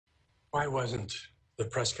Why wasn't the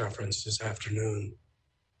press conference this afternoon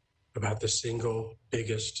about the single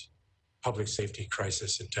biggest public safety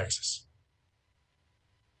crisis in Texas?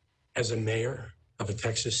 As a mayor of a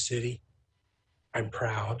Texas city, I'm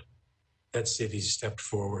proud that cities stepped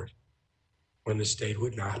forward when the state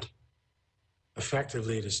would not,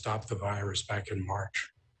 effectively to stop the virus back in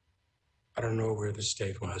March. I don't know where the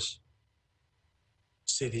state was.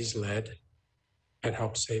 Cities led and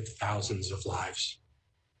helped save thousands of lives.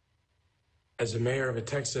 As a mayor of a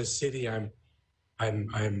Texas city, I'm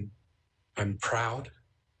proud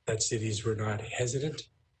that cities were not hesitant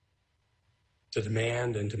to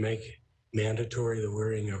demand and to make mandatory the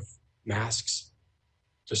wearing of masks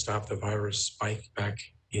to stop the virus spike back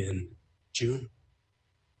in June.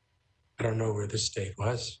 I don't know where the state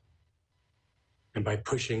was. And by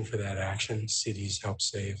pushing for that action, cities helped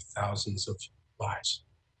save thousands of lives.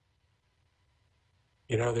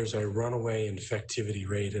 You know, there's a runaway infectivity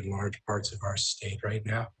rate in large parts of our state right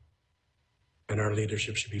now. And our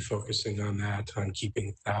leadership should be focusing on that, on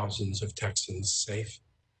keeping thousands of Texans safe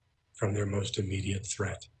from their most immediate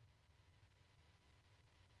threat.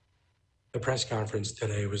 The press conference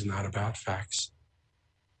today was not about facts.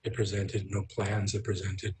 It presented no plans. It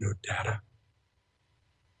presented no data.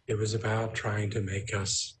 It was about trying to make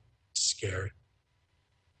us scared,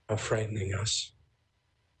 of frightening us,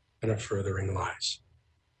 and of furthering lies.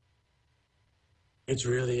 It's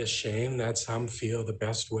really a shame that some feel the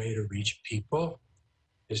best way to reach people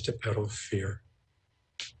is to peddle fear,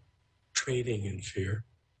 trading in fear.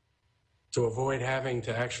 To avoid having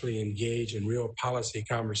to actually engage in real policy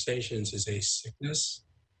conversations is a sickness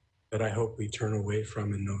that I hope we turn away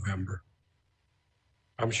from in November.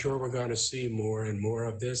 I'm sure we're going to see more and more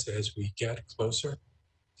of this as we get closer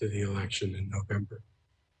to the election in November.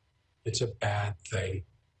 It's a bad thing,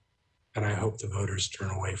 and I hope the voters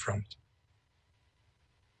turn away from it.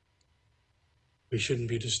 We shouldn't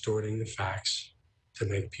be distorting the facts to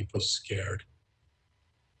make people scared.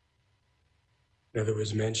 Now, there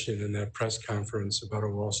was mention in that press conference about a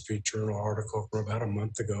Wall Street Journal article from about a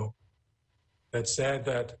month ago that said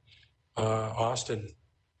that Austin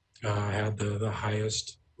had the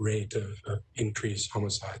highest rate of increased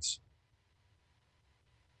homicides.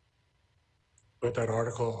 What that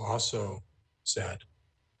article also said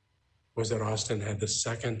was that Austin had the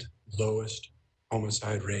second lowest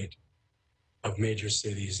homicide rate of major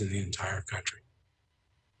cities in the entire country.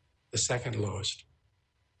 The second lowest,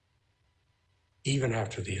 even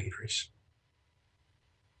after the increase.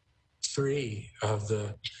 3 of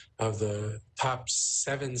the top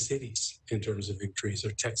 7 cities in terms of increase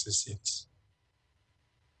are Texas cities.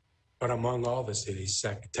 But among all the cities,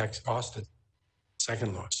 Austin,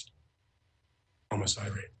 second lowest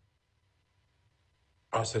homicide rate.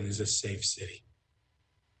 Austin is a safe city.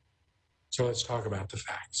 So let's talk about the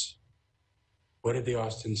facts. What did the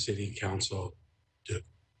Austin City Council do?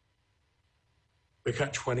 We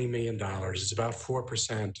cut $20 million. It's about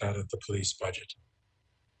 4% out of the police budget.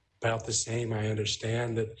 About the same, I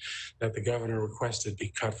understand, that the governor requested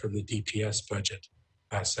be cut from the DPS budget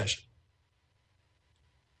last session.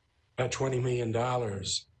 That $20 million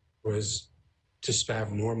was to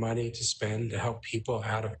have more money to spend to help people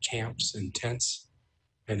out of camps and tents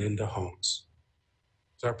and into homes.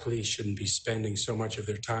 So our police shouldn't be spending so much of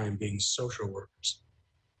their time being social workers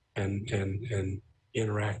and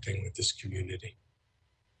interacting with this community.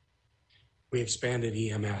 We expanded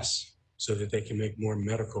EMS so that they can make more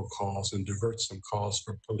medical calls and divert some calls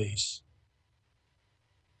from police.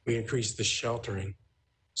 We increased the sheltering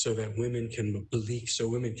so that women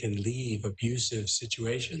can leave abusive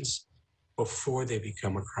situations before they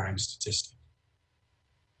become a crime statistic.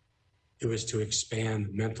 It was to expand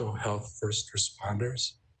mental health first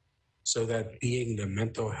responders so that being the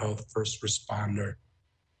mental health first responder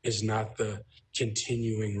is not the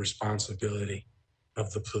continuing responsibility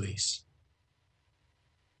of the police.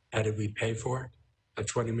 How did we pay for it? At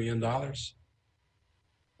 $20 million?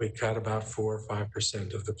 We cut about 4 or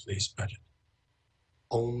 5% of the police budget,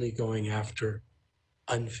 only going after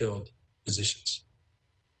unfilled positions.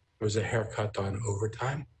 There was a haircut on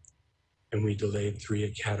overtime, and we delayed 3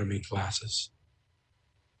 academy classes.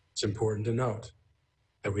 It's important to note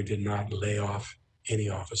that we did not lay off any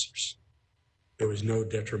officers. There was no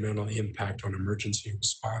detrimental impact on emergency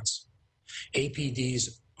response.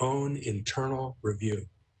 APD's own internal review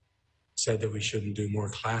said that we shouldn't do more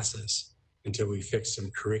classes until we fix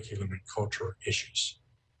some curriculum and cultural issues.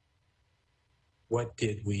 What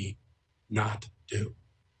did we not do?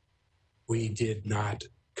 We did not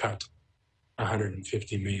cut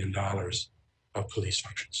 $150 million of police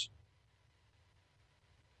functions.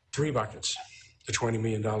 3 buckets. The $20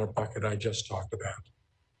 million bucket I just talked about.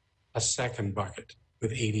 a second bucket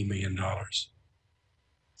with $80 million.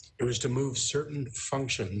 It was to move certain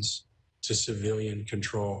functions to civilian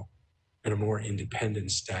control and a more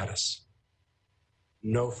independent status.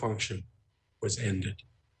 No function was ended.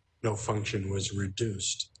 No function was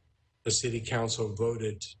reduced. The city council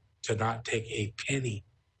voted to not take a penny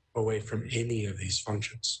away from any of these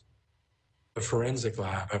functions. The forensic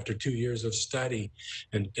lab, after 2 years of study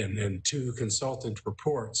and 2 consultant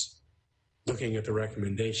reports, looking at the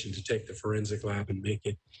recommendation to take the forensic lab and make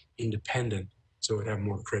it independent so it would have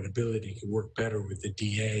more credibility, could work better with the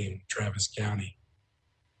DA in Travis County.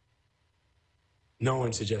 No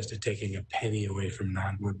one suggested taking a penny away from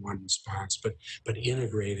 911 response, but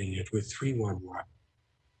integrating it with 311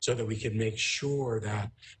 so that we could make sure that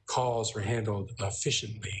calls were handled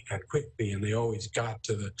efficiently and quickly, and they always got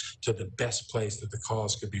to the best place that the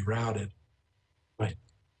calls could be routed.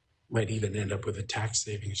 Might even end up with a tax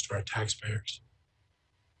savings to our taxpayers.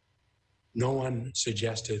 No one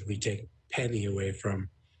suggested we take a penny away from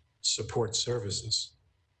support services.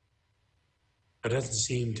 It doesn't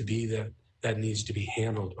seem to be that needs to be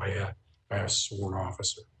handled by a sworn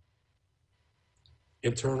officer.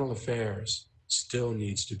 Internal affairs still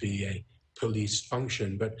needs to be a police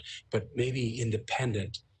function, but maybe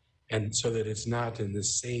independent, and so that it's not in the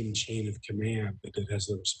same chain of command, that it has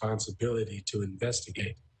the responsibility to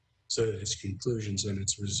investigate so that its conclusions and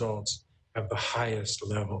its results have the highest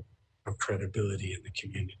level of credibility in the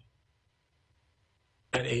community.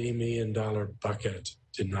 That $80 million bucket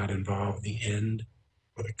did not involve the end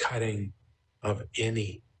or the cutting of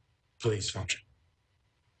any police function.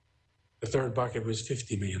 The third bucket was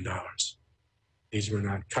 $50 million. These were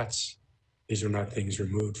not cuts. These were not things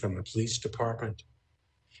removed from the police department.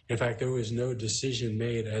 In fact, there was no decision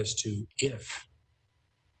made as to if,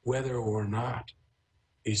 whether or not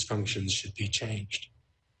these functions should be changed.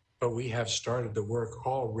 But we have started the work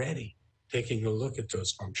already, taking a look at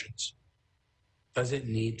those functions. Does it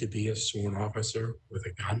need to be a sworn officer with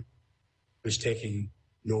a gun who's taking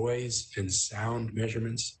noise and sound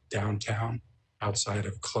measurements downtown outside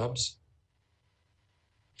of clubs?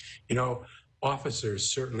 You know, officers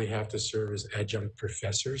certainly have to serve as adjunct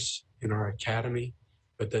professors in our academy,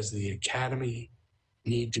 but does the academy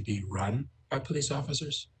need to be run by police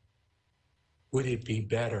officers? Would it be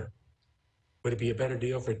better? Would it be a better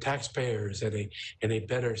deal for taxpayers and a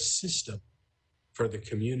better system for the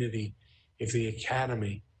community if the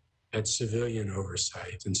academy had civilian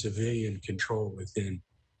oversight and civilian control within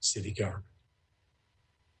city government?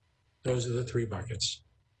 Those are the 3 buckets: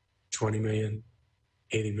 20 million,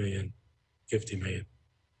 80 million, 50 million.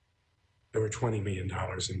 There were $20 million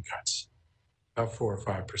in cuts, about 4 or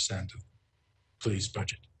 5% of the police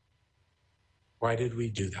budget. Why did we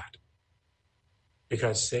do that?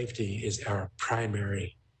 Because safety is our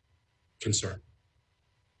primary concern,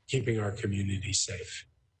 keeping our community safe.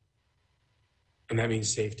 And that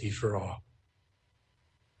means safety for all.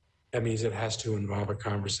 That means it has to involve a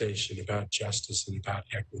conversation about justice and about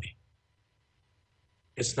equity.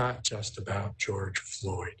 It's not just about George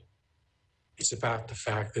Floyd. It's about the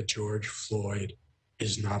fact that George Floyd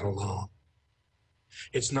is not alone.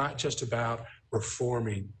 It's not just about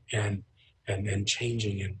reforming and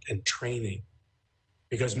changing and training,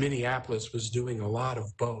 because Minneapolis was doing a lot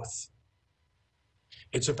of both.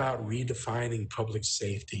 It's about redefining public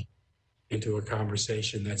safety into a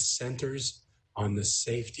conversation that centers on the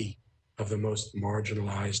safety of the most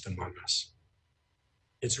marginalized among us.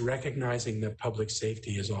 It's recognizing that public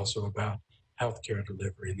safety is also about healthcare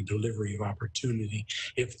delivery and the delivery of opportunity.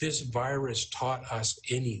 If this virus taught us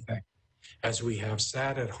anything, as we have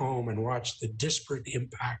sat at home and watched the disparate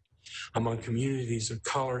impact among communities of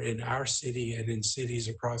color in our city and in cities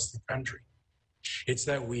across the country, it's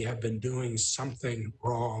that we have been doing something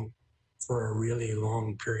wrong for a really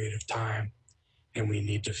long period of time, and we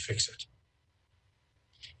need to fix it.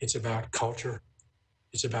 It's about culture.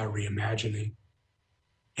 It's about reimagining.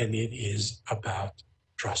 And it is about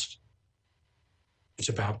trust. It's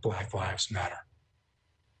about Black Lives Matter.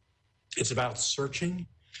 It's about searching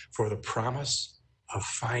for the promise of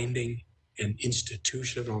finding and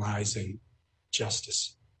institutionalizing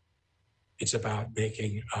justice. It's about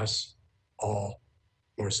making us all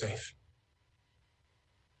more safe.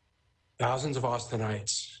 Thousands of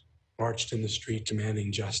Austinites marched in the street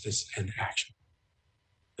demanding justice and action.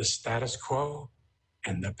 The status quo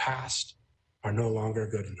and the past are no longer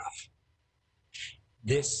good enough.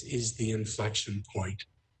 This is the inflection point,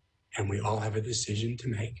 and we all have a decision to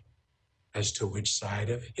make as to which side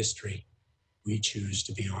of history we choose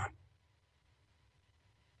to be on.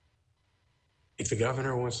 If the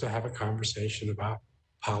governor wants to have a conversation about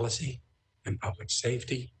policy and public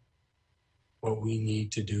safety, what we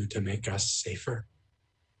need to do to make us safer,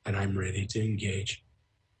 and I'm ready to engage.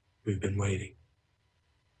 We've been waiting.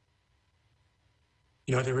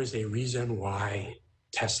 You know, there is a reason why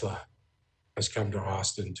Tesla has come to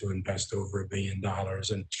Austin to invest over $1 billion,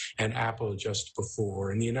 and Apple just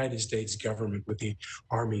before, and the United States government with the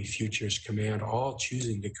Army Futures Command, all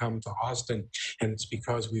choosing to come to Austin. And it's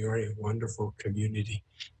because we are a wonderful community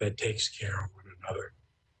that takes care of one another.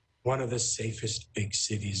 One of the safest big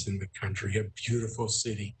cities in the country, a beautiful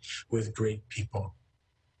city with great people.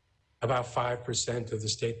 About 5% of the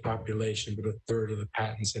state population, but a third of the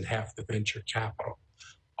patents and half the venture capital.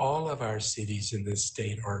 All of our cities in this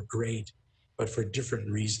state are great, but for different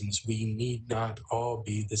reasons. We need not all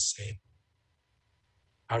be the same.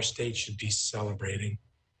 Our state should be celebrating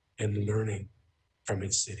and learning from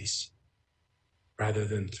its cities rather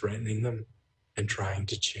than threatening them and trying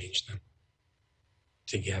to change them.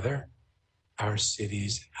 Together, our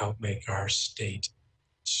cities help make our state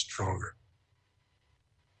stronger.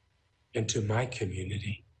 And to my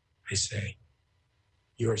community, I say,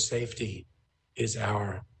 your safety is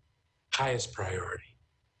our highest priority.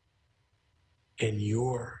 And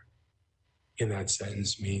your, in that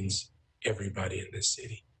sentence, means everybody in this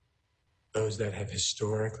city. Those that have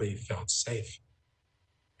historically felt safe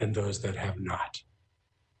and those that have not.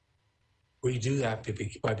 We do that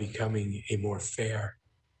by becoming a more fair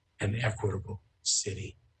and equitable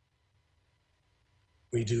city.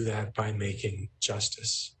 We do that by making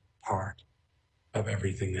justice part of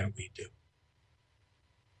everything that we do.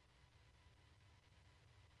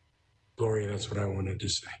 Gloria, that's what I wanted to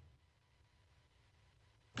say.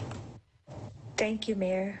 Thank you,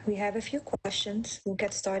 Mayor. We have a few questions. We'll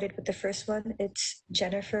get started with the first one. It's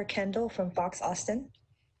Jennifer Kendall from Fox Austin.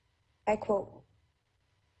 I quote,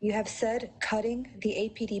 "You have said cutting the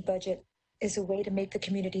APD budget is a way to make the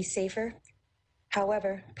community safer.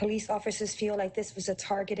 However, police officers feel like this was a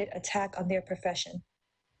targeted attack on their profession.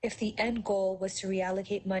 If the end goal was to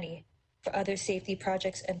reallocate money for other safety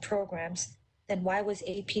projects and programs, then why was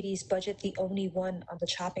APD's budget the only one on the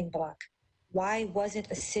chopping block? Why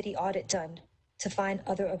wasn't a city audit done to find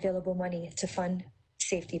other available money to fund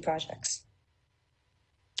safety projects?"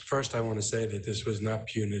 First, I want to say that this was not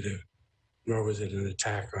punitive, nor was it an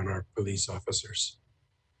attack on our police officers.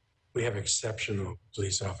 We have exceptional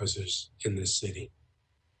police officers in this city,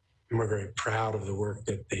 and we're very proud of the work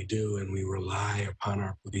that they do, and we rely upon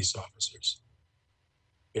our police officers.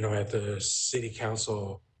 You know, at the city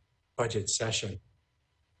council budget session,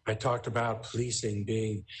 I talked about policing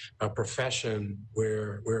being a profession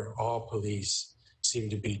where all police seem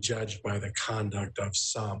to be judged by the conduct of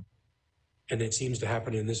some. And it seems to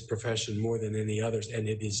happen in this profession more than any others, and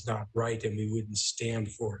it is not right, and we wouldn't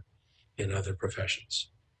stand for it in other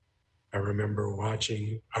professions. I remember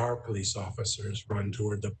watching our police officers run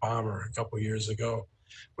toward the bomber a couple years ago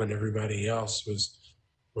when everybody else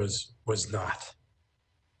was not.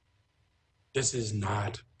 This is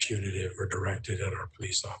not punitive or directed at our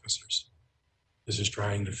police officers. This is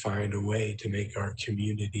trying to find a way to make our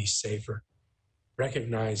community safer,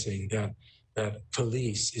 recognizing that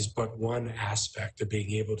police is but one aspect of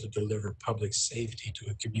being able to deliver public safety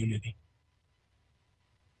to a community.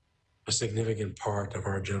 A significant part of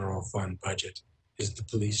our general fund budget is the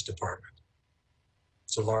police department.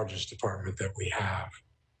 It's the largest department that we have.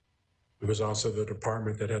 It was also the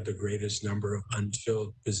department that had the greatest number of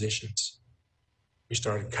unfilled positions. We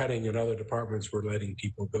started cutting in other departments, we're letting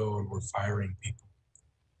people go and we're firing people.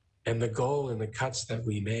 And the goal in the cuts that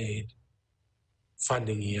we made,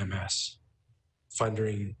 funding EMS,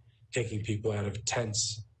 taking people out of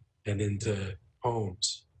tents and into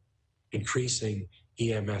homes, increasing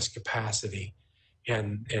EMS capacity,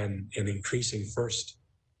 and increasing first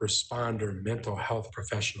responder mental health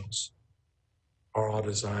professionals are all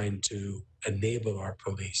designed to enable our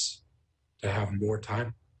police to have more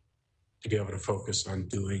time to be able to focus on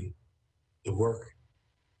doing the work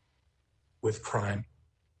with crime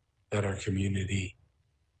that our community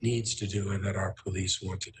needs to do and that our police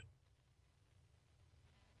want to do.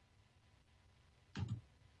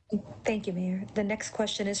 Thank you, Mayor. The next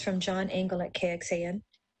question is from John Engel at KXAN.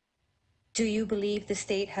 Do you believe the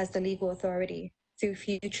state has the legal authority through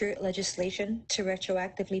future legislation to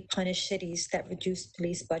retroactively punish cities that reduce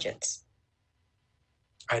police budgets?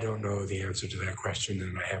 I don't know the answer to that question,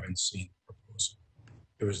 and I haven't seen the proposal.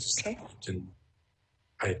 It was discussed, and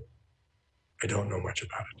I don't know much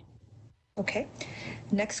about it. Okay.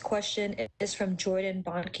 Next question is from Jordan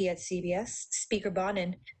Bonnke at CBS. Speaker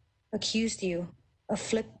Bonin accused you of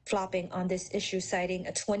flip-flopping on this issue, citing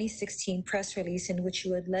a 2016 press release in which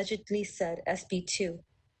you allegedly said SB 2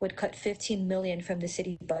 would cut $15 million from the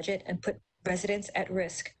city budget and put residents at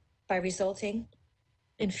risk by resulting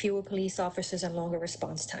in fewer police officers and longer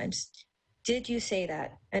response times. Did you say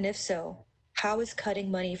that? And if so, how is cutting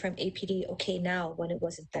money from APD okay now when it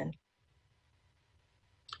wasn't then?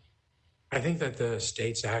 I think that the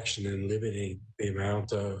state's action in limiting the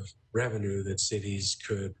amount of revenue that cities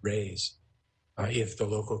could raise, if the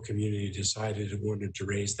local community decided it wanted to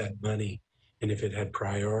raise that money, and if it had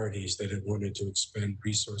priorities that it wanted to expend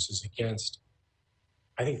resources against,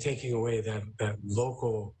 I think taking away that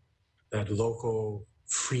local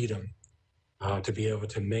freedom to be able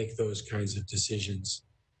to make those kinds of decisions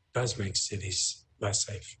does make cities less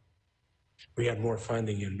safe. We had more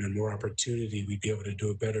funding and more opportunity, we'd be able to do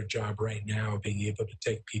a better job right now of being able to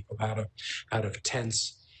take people out of tents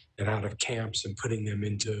and out of camps and putting them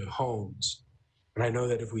into homes. And I know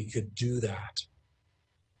that if we could do that,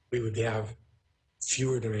 we would have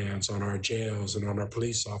fewer demands on our jails and on our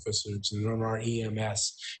police officers and on our EMS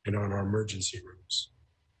and on our emergency rooms.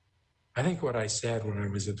 I think what I said when I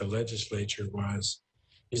was at the legislature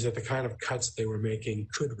is that the kind of cuts they were making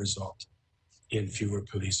could result in fewer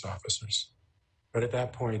police officers. But at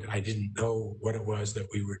that point, I didn't know what it was that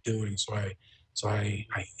we were doing. So I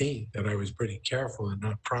think that I was pretty careful in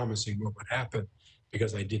not promising what would happen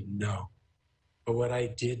because I didn't know. But what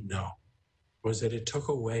I did know was that it took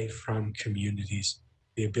away from communities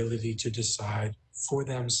the ability to decide for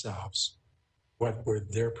themselves what were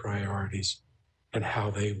their priorities and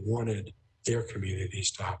how they wanted their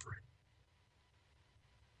communities to operate.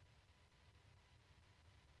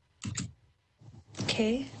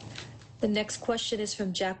 Okay. The next question is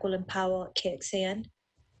from Jacqueline Powell at KXAN.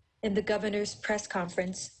 In the governor's press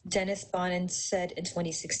conference, Dennis Bonnen said in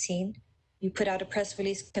 2016, you put out a press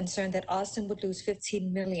release concerned that Austin would lose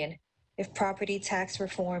 $15 million if property tax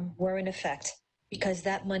reform were in effect, because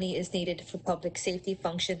that money is needed for public safety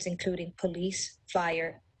functions, including police,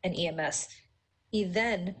 fire, and EMS. He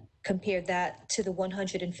then compared that to the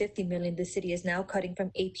 $150 million the city is now cutting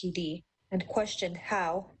from APD and questioned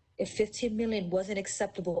how, if $15 million wasn't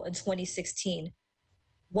acceptable in 2016,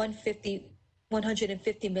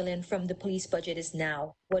 $150 million from the police budget is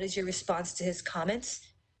now. What is your response to his comments?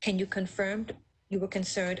 Can you confirm you were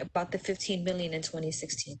concerned about the $15 million in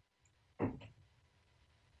 2016?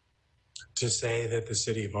 To say that the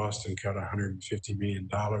city of Austin cut $150 million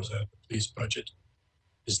out of the police budget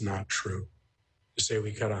is not true. To say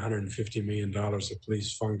we cut $150 million of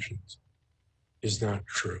police functions is not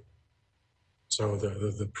true. So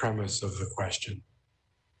the premise of the question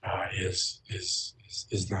is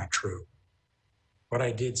not true. What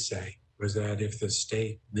I did say was that if the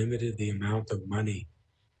state limited the amount of money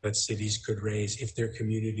that cities could raise, if their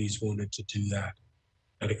communities wanted to do that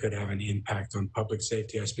it could have an impact on public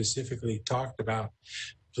safety. I specifically talked about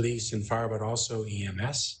police and fire, but also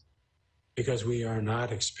EMS, because we are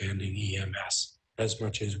not expanding EMS as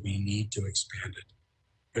much as we need to expand it,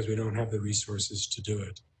 because we don't have the resources to do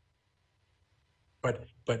it.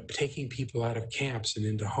 But taking people out of camps and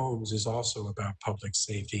into homes is also about public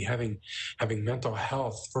safety. Having mental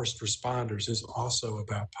health first responders is also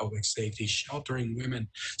about public safety. Sheltering women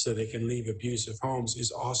so they can leave abusive homes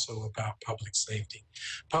is also about public safety.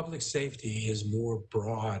 Public safety is more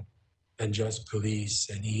broad than just police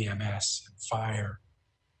and EMS and fire.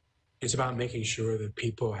 It's about making sure that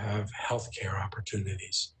people have healthcare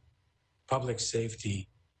opportunities. Public safety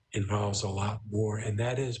involves a lot more, and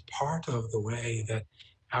that is part of the way that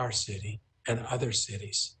our city and other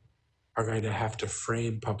cities are going to have to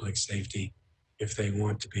frame public safety if they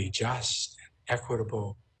want to be just,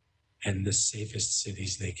 equitable, and the safest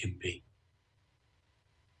cities they can be.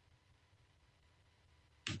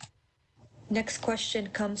 Next question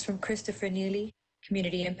comes from Christopher Neely,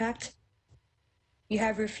 Community Impact. You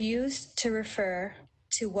have refused to refer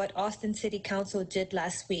to what Austin City Council did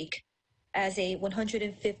last week as a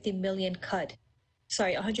 $150 million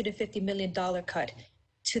cut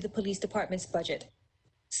to the police department's budget.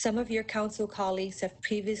 Some of your council colleagues have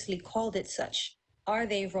previously called it such. Are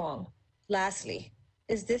they wrong? Lastly,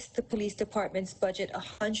 is this the police department's budget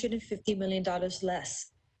 $150 million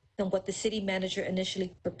less than what the city manager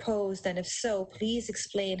initially proposed? And if so, please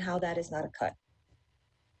explain how that is not a cut.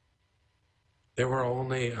 There were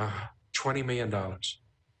only $20 million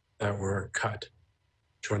that were cut.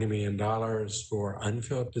 $20 million for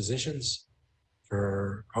unfilled positions,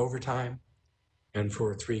 for overtime, and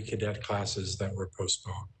for 3 cadet classes that were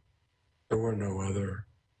postponed. There were no other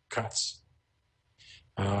cuts.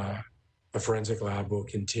 The forensic lab will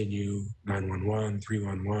continue, 911,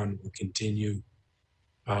 311 will continue,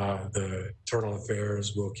 the internal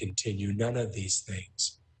affairs will continue. None of these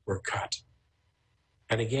things were cut.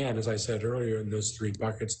 And again, as I said earlier, in those three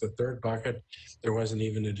buckets, the third bucket, there wasn't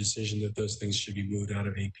even a decision that those things should be moved out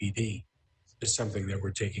of APD. It's something that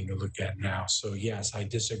we're taking a look at now. So yes, I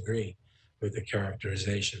disagree with the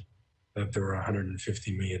characterization that there were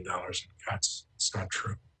 $150 million in cuts. It's not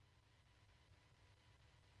true.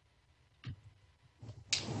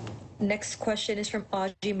 Next question is from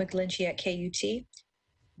Audrey McGlinchey at KUT.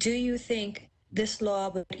 Do you think this law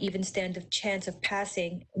would even stand a chance of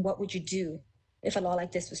passing? What would you do if a law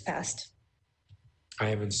like this was passed? I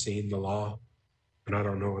haven't seen the law, and I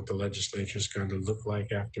don't know what the legislature is going to look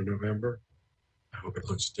like after November. I hope it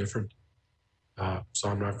looks different. So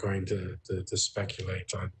I'm not going to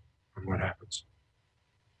speculate on what happens.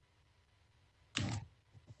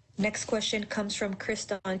 Next question comes from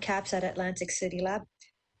Kriston Capps at Atlantic City Lab.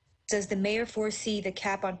 Does the mayor foresee the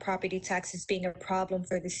cap on property taxes being a problem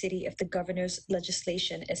for the city if the governor's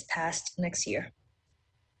legislation is passed next year?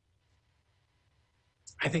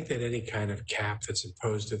 I think that any kind of cap that's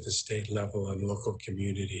imposed at the state level and local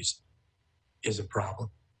communities is a problem,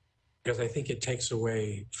 because I think it takes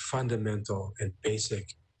away fundamental and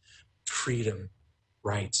basic freedom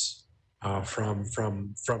rights from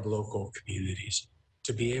local communities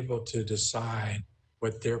to be able to decide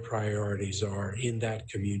what their priorities are in that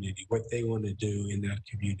community, what they want to do in that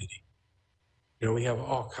community. You know, we have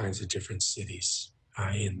all kinds of different cities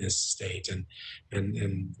in this state,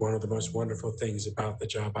 and one of the most wonderful things about the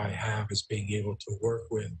job I have is being able to work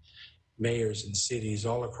with mayors and cities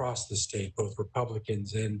all across the state, both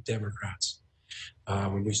Republicans and Democrats,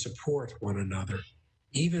 when we support one another.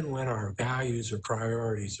 Even when our values or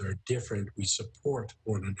priorities are different, we support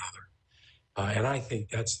one another. And I think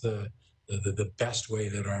that's the best way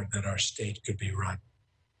that our state could be run,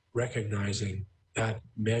 recognizing that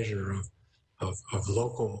measure of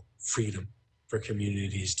local freedom for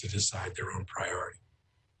communities to decide their own priority.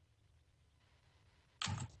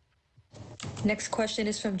 Next question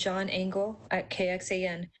is from John Engel at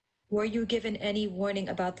KXAN. Were you given any warning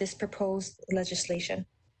about this proposed legislation?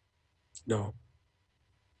 No.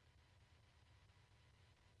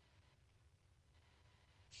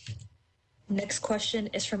 Next question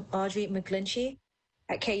is from Audrey McGlinchey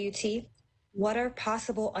at KUT. What are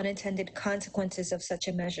possible unintended consequences of such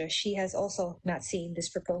a measure? She has also not seen this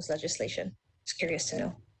proposed legislation. Just curious to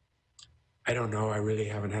know. I don't know. I really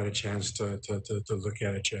haven't had a chance to look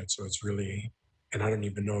at it yet. So it's really, and I don't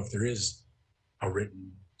even know if there is a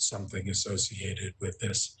written something associated with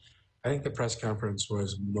this. I think the press conference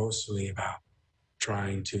was mostly about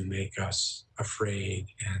trying to make us afraid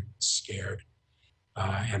and scared.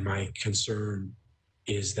 And my concern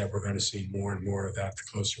is that we're going to see more and more of that the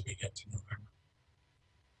closer we get to November.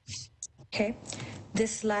 Okay.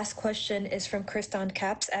 This last question is from Kriston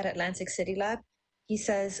Capps at Atlantic City Lab. He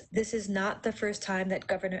says, this is not the first time that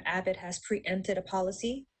Governor Abbott has preempted a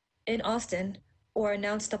policy in Austin or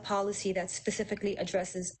announced a policy that specifically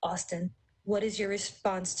addresses Austin. What is your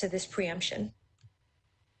response to this preemption?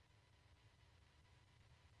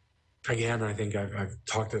 Again, I think I've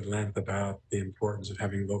talked at length about the importance of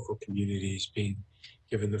having local communities being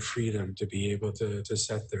given the freedom to be able to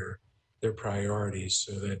set their priorities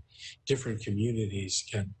so that different communities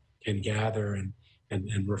can gather and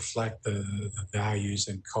reflect the values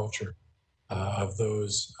and culture of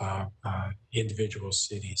those individual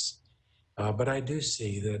cities. But I do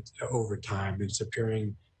see that over time, it's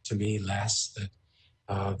appearing to me less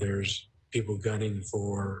that there's people gunning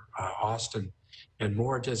for Austin and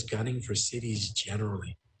more just gunning for cities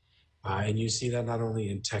generally. And you see that not only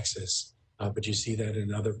in Texas, but you see that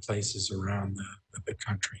in other places around the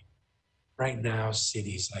country. Right now,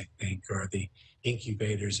 cities, I think, are the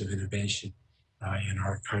incubators of innovation in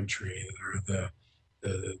our country. They're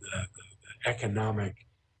the economic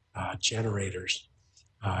generators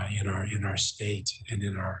in our state and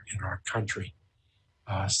in our country.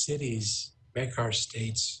 Cities make our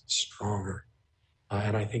states stronger.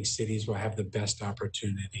 And I think cities will have the best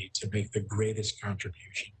opportunity to make the greatest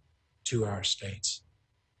contribution to our states.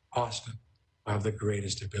 Austin will have the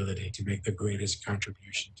greatest ability to make the greatest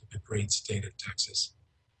contribution to the great state of Texas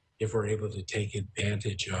if we're able to take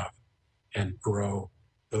advantage of and grow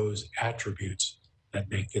those attributes that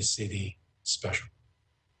make this city special.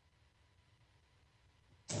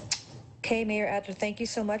 Okay, Mayor Adler, thank you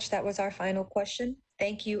so much. That was our final question.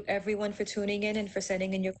 Thank you, everyone, for tuning in and for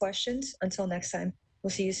sending in your questions. Until next time, we'll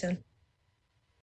see you soon.